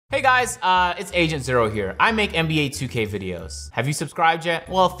Hey guys, it's Agent Zero here. I make NBA 2K videos. Have you subscribed yet?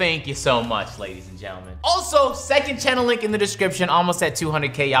 Well, thank you so much, ladies and gentlemen. Also, second channel link in the description, almost at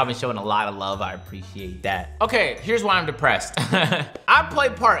 200K. Y'all been showing a lot of love, I appreciate that. Okay, here's why I'm depressed. I play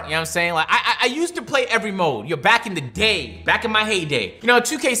Park, you know what I'm saying? Like, I used to play every mode, back in the day, back in my heyday. You know,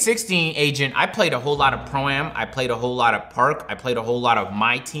 2K16 Agent, I played a whole lot of Pro-Am, I played a whole lot of Park, I played a whole lot of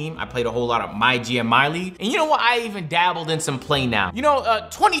My Team, I played a whole lot of My GM My League, and you know what? I even dabbled in some Play Now. You know,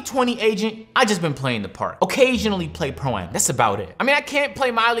 2020 Agent, I just been playing the Park. Occasionally play Pro-Am, that's about it. I mean, I can't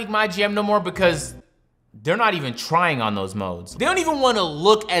play My League, My GM no more because they're not even trying on those modes. They don't even want to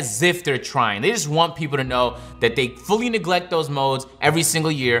look as if they're trying. They just want people to know that they fully neglect those modes every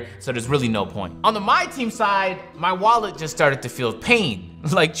single year, so there's really no point. On the My Team side, my wallet just started to feel pain.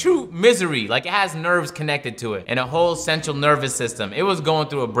 Like true misery, like it has nerves connected to it and a whole central nervous system. It was going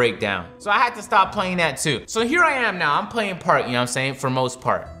through a breakdown. So I had to stop playing that too. So here I am now, I'm playing Park, you know what I'm saying, for most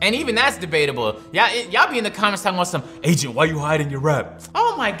part. And even that's debatable. Y'all be in the comments talking about some, Agent, why you hiding your rep?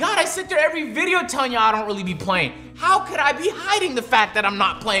 Oh my God, I sit there every video telling y'all I don't really be playing. How could I be hiding the fact that I'm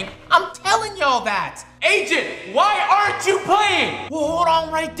not playing? I'm telling y'all that. Agent, why aren't you playing? Well, hold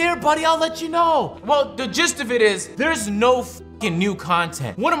on right there, buddy, I'll let you know. Well, the gist of it is, there's no new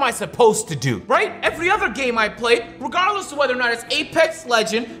content. What am I supposed to do, right? Every other game I play, regardless of whether or not it's Apex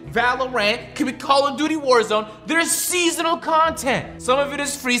Legend, Valorant, could be Call of Duty Warzone, there's seasonal content. Some of it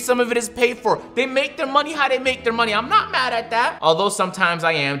is free, some of it is paid for. They make their money how they make their money. I'm not mad at that. Although sometimes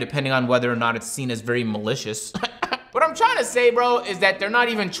I am, depending on whether or not it's seen as very malicious. What I'm trying to say, bro, is that they're not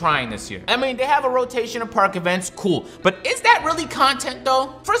even trying this year. I mean, they have a rotation of Park events, cool. But is that really content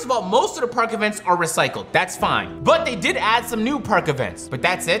though? First of all, most of the Park events are recycled, that's fine. But they did add some new Park events. But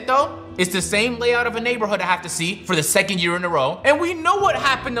that's it though? It's the same layout of a neighborhood I have to see for the second year in a row. And we know what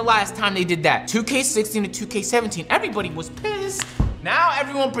happened the last time they did that. 2K16 to 2K17, everybody was pissed. Now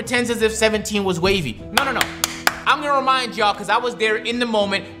everyone pretends as if 17 was wavy. No. I'm gonna remind y'all, cause I was there in the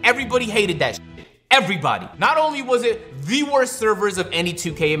moment, everybody hated that shit. Everybody. Not only was it the worst servers of any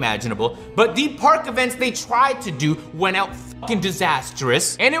 2K imaginable, but the Park events they tried to do went out fucking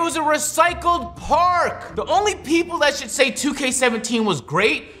disastrous, and it was a recycled Park. The only people that should say 2K17 was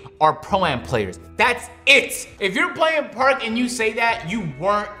great are Pro-Am players. That's it. If you're playing Park and you say that, you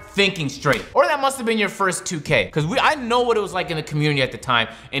weren't thinking straight. Or that must have been your first 2K. Because I know what it was like in the community at the time,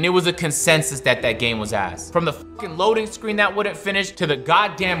 and it was a consensus that that game was ass. From the fucking loading screen that wouldn't finish to the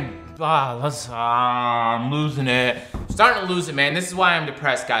goddamn, I'm losing it. I'm starting to lose it, man. This is why I'm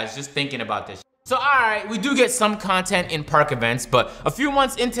depressed, guys, just thinking about this. So all right, we do get some content in Park events, but a few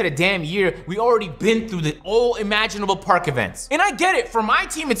months into the damn year, we already been through the all imaginable Park events. And I get it, for My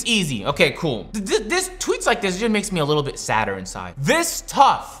Team, it's easy. Okay, cool. This tweets like this just makes me a little bit sadder inside. This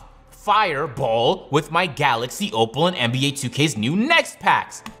tough fireball with my Galaxy Opal and NBA 2K's new Next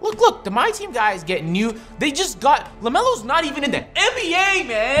Packs. Look, the My Team guys get new, they just got, LaMelo's not even in the NBA,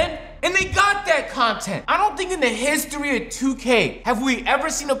 man. And they got that content. I don't think in the history of 2K have we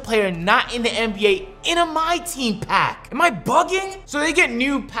ever seen a player not in the NBA in a My Team pack. Am I bugging? So they get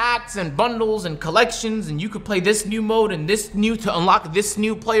new packs and bundles and collections, and you could play this new mode and this new to unlock this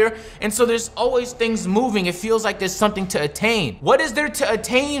new player. And so there's always things moving. It feels like there's something to attain. What is there to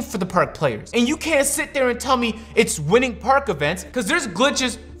attain for the Park players? And you can't sit there and tell me it's winning Park events, because there's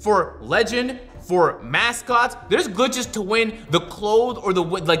glitches for Legend, for mascots, there's glitches to win the clothes or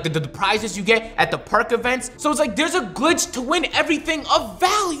the prizes you get at the Park events. So it's like there's a glitch to win everything of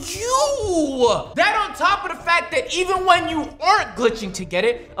value. That on top of the fact that even when you aren't glitching to get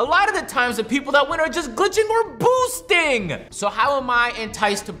it, a lot of the times the people that win are just glitching or boosting. So how am I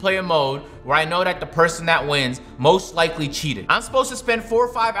enticed to play a mode where I know that the person that wins most likely cheated? I'm supposed to spend 4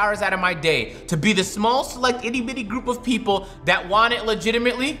 or 5 hours out of my day to be the small select itty bitty group of people that want it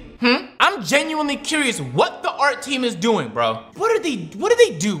legitimately? I'm genuinely curious what the art team is doing, bro. What do they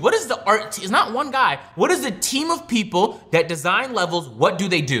do? What is the art team? It's not one guy. What is the team of people that design levels? What do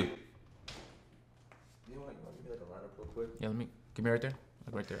they do? You want to give me like a lineup real quick? Yeah, give me right there.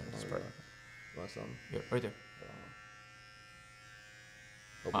 Like right there. This part. Want something? Yeah, right there.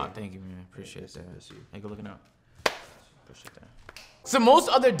 Thank you, man. Appreciate that. Hey, good looking out. Appreciate that. So most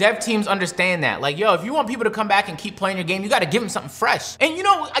other dev teams understand that. Like, yo, if you want people to come back and keep playing your game, you gotta give them something fresh. And you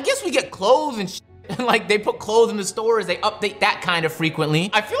know, I guess we get clothes and shit. Like, they put clothes in the stores, they update that kind of frequently.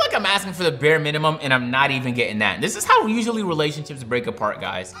 I feel like I'm asking for the bare minimum and I'm not even getting that. This is how usually relationships break apart,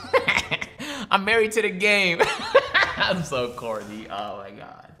 guys. I'm married to the game. I'm so corny. Oh my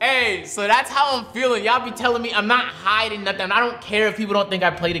God. Hey, so that's how I'm feeling. Y'all be telling me I'm not hiding nothing. I don't care if people don't think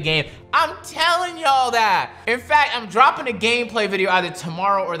I played a game. I'm telling y'all that. In fact, I'm dropping a gameplay video either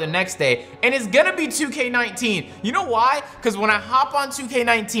tomorrow or the next day, and it's gonna be 2K19. You know why? Because when I hop on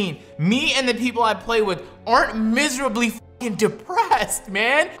 2K19, me and the people I play with aren't miserably fucking depressed,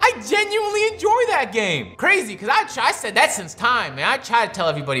 man. I genuinely enjoy that game. Crazy, because I said that since time, man. I try to tell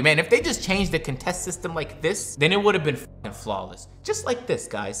everybody, man, if they just changed the contest system like this, then it would have been fucking flawless. Just like this,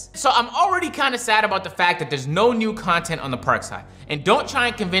 guys. So I'm already kind of sad about the fact that there's no new content on the park side. And don't try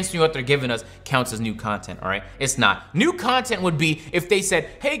and convince me what they're giving us counts as new content, all right? It's not. New content would be if they said,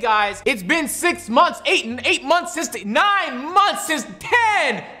 hey guys, it's been 6 months, 8 months since 9 months since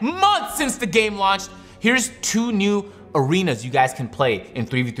 10 months since the game launched. Here's 2 new arenas you guys can play in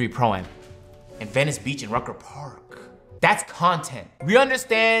 3v3 Pro-Am. In Venice Beach and Rucker Park. That's content. We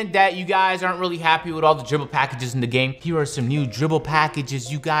understand that you guys aren't really happy with all the dribble packages in the game. Here are some new dribble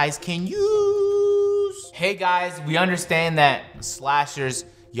packages you guys can use. Hey guys, we understand that slashers,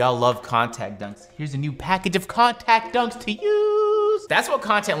 y'all love contact dunks. Here's a new package of contact dunks to use. That's what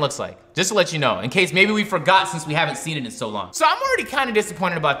content looks like, just to let you know, in case maybe we forgot since we haven't seen it in so long. So I'm already kind of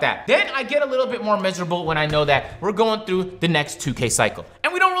disappointed about that. Then I get a little bit more miserable when I know that we're going through the next 2K cycle.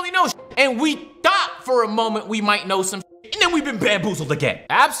 And we don't really know shit. And we thought for a moment we might know some shit, and then we've been bamboozled again.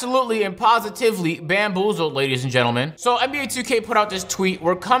 Absolutely and positively bamboozled, ladies and gentlemen. So NBA 2K put out this tweet.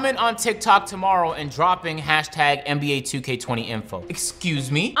 We're coming on TikTok tomorrow and dropping hashtag NBA 2K20 info. Excuse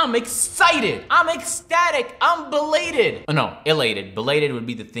me? I'm excited. I'm ecstatic. I'm belated. Oh no, elated. Belated would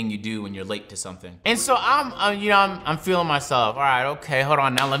be the thing you do when you're late to something. And so I'm feeling myself. All right, okay, hold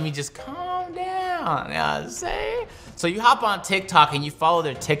on now. Let me just calm down. You know what I'm saying? So you hop on TikTok and you follow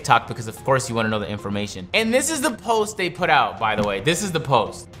their TikTok because of course you want to know the information. And this is the post they put out, by the way. This is the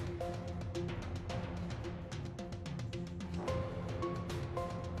post.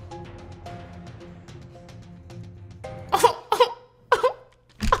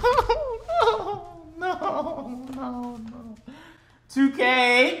 No.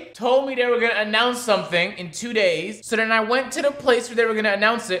 2K told me they were gonna announce something in 2 days. So then I went to the place where they were gonna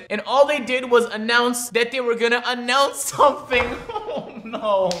announce it, and all they did was announce that they were gonna announce something. Oh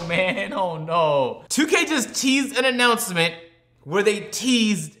no, man, oh no. 2K just teased an announcement where they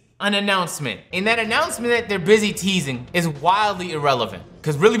teased an announcement. And that announcement that they're busy teasing is wildly irrelevant.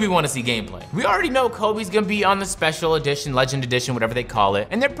 Because really we want to see gameplay. We already know Kobe's gonna be on the special edition, legend edition, whatever they call it.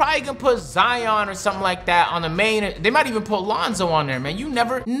 And they're probably gonna put Zion or something like that on the main. They might even put Lonzo on there, man. You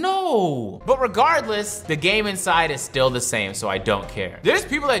never know. But regardless, the game inside is still the same, so I don't care. There's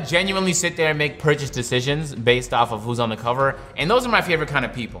people that genuinely sit there and make purchase decisions based off of who's on the cover. And those are my favorite kind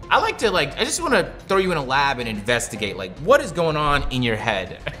of people. I like to I just want to throw you in a lab and investigate what is going on in your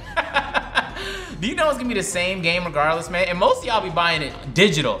head. Do you know it's gonna be the same game regardless, man? And most of y'all be buying it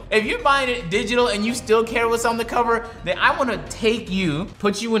digital. If you're buying it digital and you still care what's on the cover, then I wanna take you,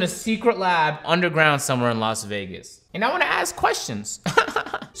 put you in a secret lab underground somewhere in Las Vegas. And I wanna ask questions.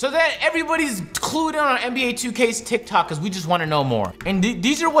 So that everybody's clued in on NBA 2K's TikTok because we just wanna know more. And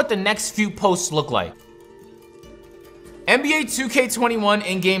these are what the next few posts look like. NBA 2K21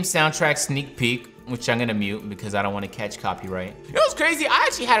 in-game soundtrack sneak peek, which I'm gonna mute because I don't wanna catch copyright. You know what's crazy? I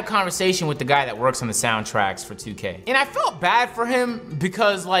actually had a conversation with the guy that works on the soundtracks for 2K. And I felt bad for him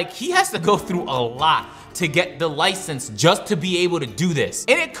because he has to go through a lot to get the license just to be able to do this.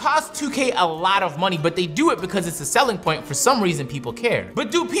 And it costs 2K a lot of money, but they do it because it's a selling point. For some reason, people care.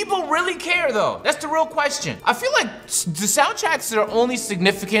 But do people really care though? That's the real question. I feel like the soundtracks are only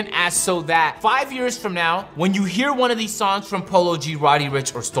significant as so that 5 years from now, when you hear one of these songs from Polo G, Roddy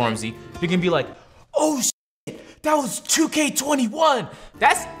Ricch, or Stormzy, you can be like, oh shit, that was 2K21.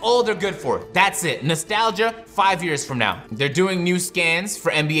 That's all they're good for. That's it. Nostalgia, 5 years from now. They're doing new scans for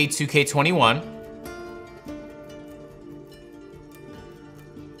NBA 2K21.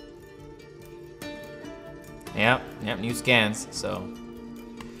 Yep, new scans, so.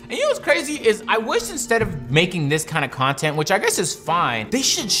 And you know what's crazy is I wish instead of making this kind of content, which I guess is fine, they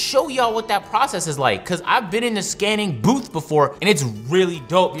should show y'all what that process is like. Cause I've been in the scanning booth before and it's really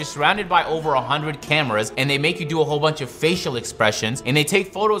dope. You're surrounded by over 100 cameras and they make you do a whole bunch of facial expressions and they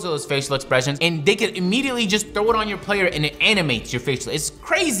take photos of those facial expressions and they can immediately just throw it on your player and it animates your facial. It's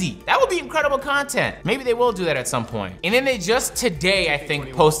crazy. That would be incredible content. Maybe they will do that at some point. And then they just today, I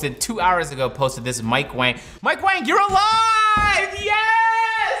think, posted 2 hours ago, posted this Mike Wang. Mike Wang, you're alive! Yes!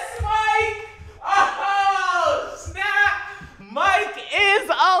 Mike! Oh, snap! Mike is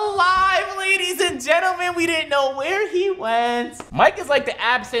alive, ladies and gentlemen, we didn't know where he went. Mike is like the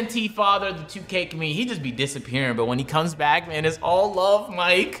absentee father of the 2K community. He just be disappearing, but when he comes back, man, it's all love,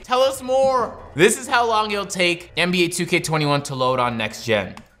 Mike. Tell us more. This is how long it'll take NBA 2K21 to load on next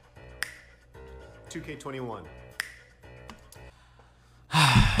gen. 2K21.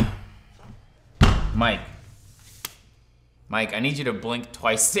 Mike, I need you to blink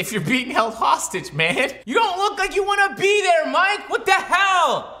twice if you're being held hostage, man. You don't look like you wanna be there, Mike. What the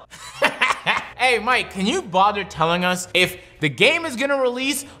hell? Hey, Mike, can you bother telling us if the game is gonna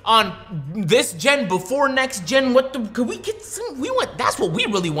release on this gen before next gen? Could we get some, that's what we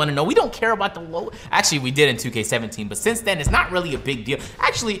really wanna know. We don't care about the low. Actually, we did in 2K17, but since then, it's not really a big deal.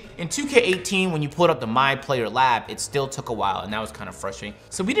 Actually, in 2K18, when you pulled up the My Player Lab, it still took a while, and that was kind of frustrating.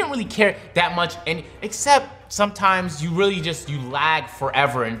 So we didn't really care that much, and except sometimes you lag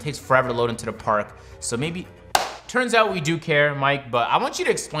forever, and it takes forever to load into the park. So maybe, turns out we do care, Mike, but I want you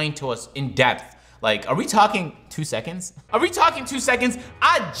to explain to us in depth. Like, are we talking 2 seconds? Are we talking 2 seconds?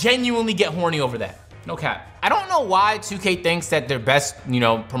 I genuinely get horny over that. No cap. I don't know why 2K thinks that their best,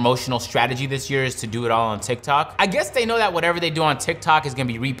 promotional strategy this year is to do it all on TikTok. I guess they know that whatever they do on TikTok is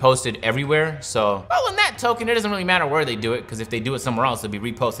gonna be reposted everywhere. So, well, in that token, it doesn't really matter where they do it, because if they do it somewhere else, it'll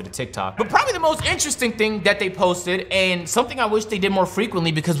be reposted to TikTok. But probably the most interesting thing that they posted, and something I wish they did more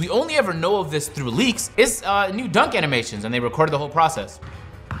frequently because we only ever know of this through leaks, is new dunk animations, and they recorded the whole process.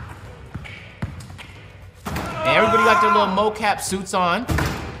 And everybody got their little mocap suits on.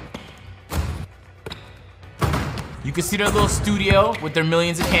 You can see their little studio with their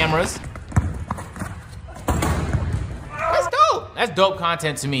millions of cameras. That's dope. That's dope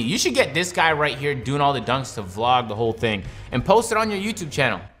content to me. You should get this guy right here doing all the dunks to vlog the whole thing and post it on your YouTube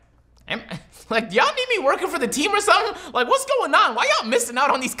channel. Like, y'all need me working for the team or something? Like, what's going on? Why y'all missing out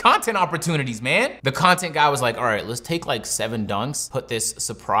on these content opportunities, man? The content guy was like, all right, let's take like 7 dunks, put this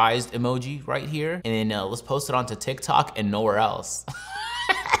surprised emoji right here, and then let's post it onto TikTok and nowhere else.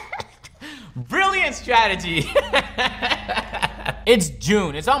 Brilliant strategy. It's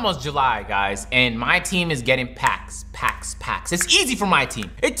June, it's almost July, guys, and my team is getting packs. It's easy for my team.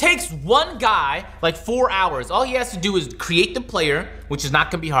 It takes one guy like 4 hours. All he has to do is create the player, which is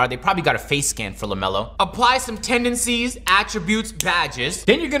not gonna be hard. They probably got a face scan for LaMelo. Apply some tendencies, attributes, badges.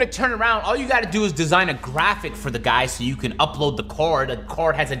 Then you're gonna turn around. All you gotta do is design a graphic for the guy so you can upload the card. The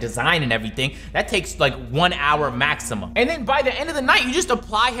card has a design and everything. That takes like 1 hour maximum. And then by the end of the night, you just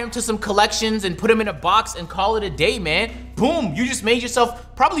apply him to some collections and put him in a box and call it a day, man. Boom, you just made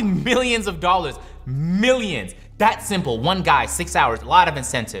yourself probably millions of dollars. Millions. That simple, one guy, 6 hours, a lot of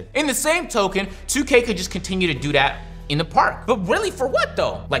incentive. In the same token, 2K could just continue to do that in the park. But really for what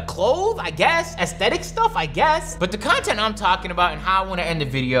though? Like clothes, I guess, aesthetic stuff, I guess. But the content I'm talking about and how I wanna end the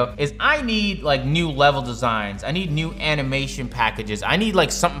video is I need like new level designs. I need new animation packages. I need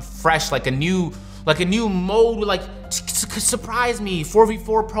like something fresh, like a new mode with like, surprise me,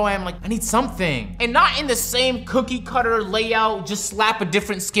 4v4 Pro-Am, like I need something. And not in the same cookie cutter layout, just slap a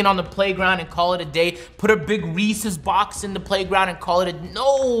different skin on the playground and call it a day, put a big Reese's box in the playground and call it a,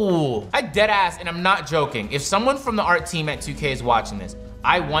 no. I dead ass, and I'm not joking. If someone from the art team at 2K is watching this,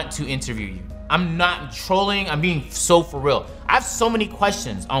 I want to interview you. I'm not trolling, I'm being so for real. I have so many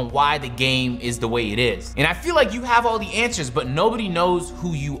questions on why the game is the way it is. And I feel like you have all the answers, but nobody knows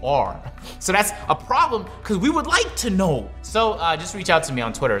who you are. So that's a problem, because we would like to know. So just reach out to me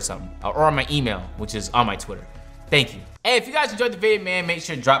on Twitter or something, or on my email, which is on my Twitter. Thank you. Hey, if you guys enjoyed the video, man, make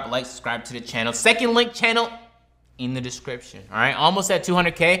sure to drop a like, subscribe to the channel. Second link channel in the description, all right? Almost at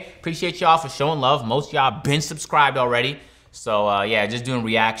 200K. Appreciate y'all for showing love. Most of y'all been subscribed already. So yeah, just doing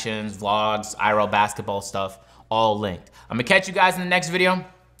reactions, vlogs, IRL basketball stuff, all linked. I'm gonna catch you guys in the next video.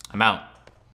 I'm out.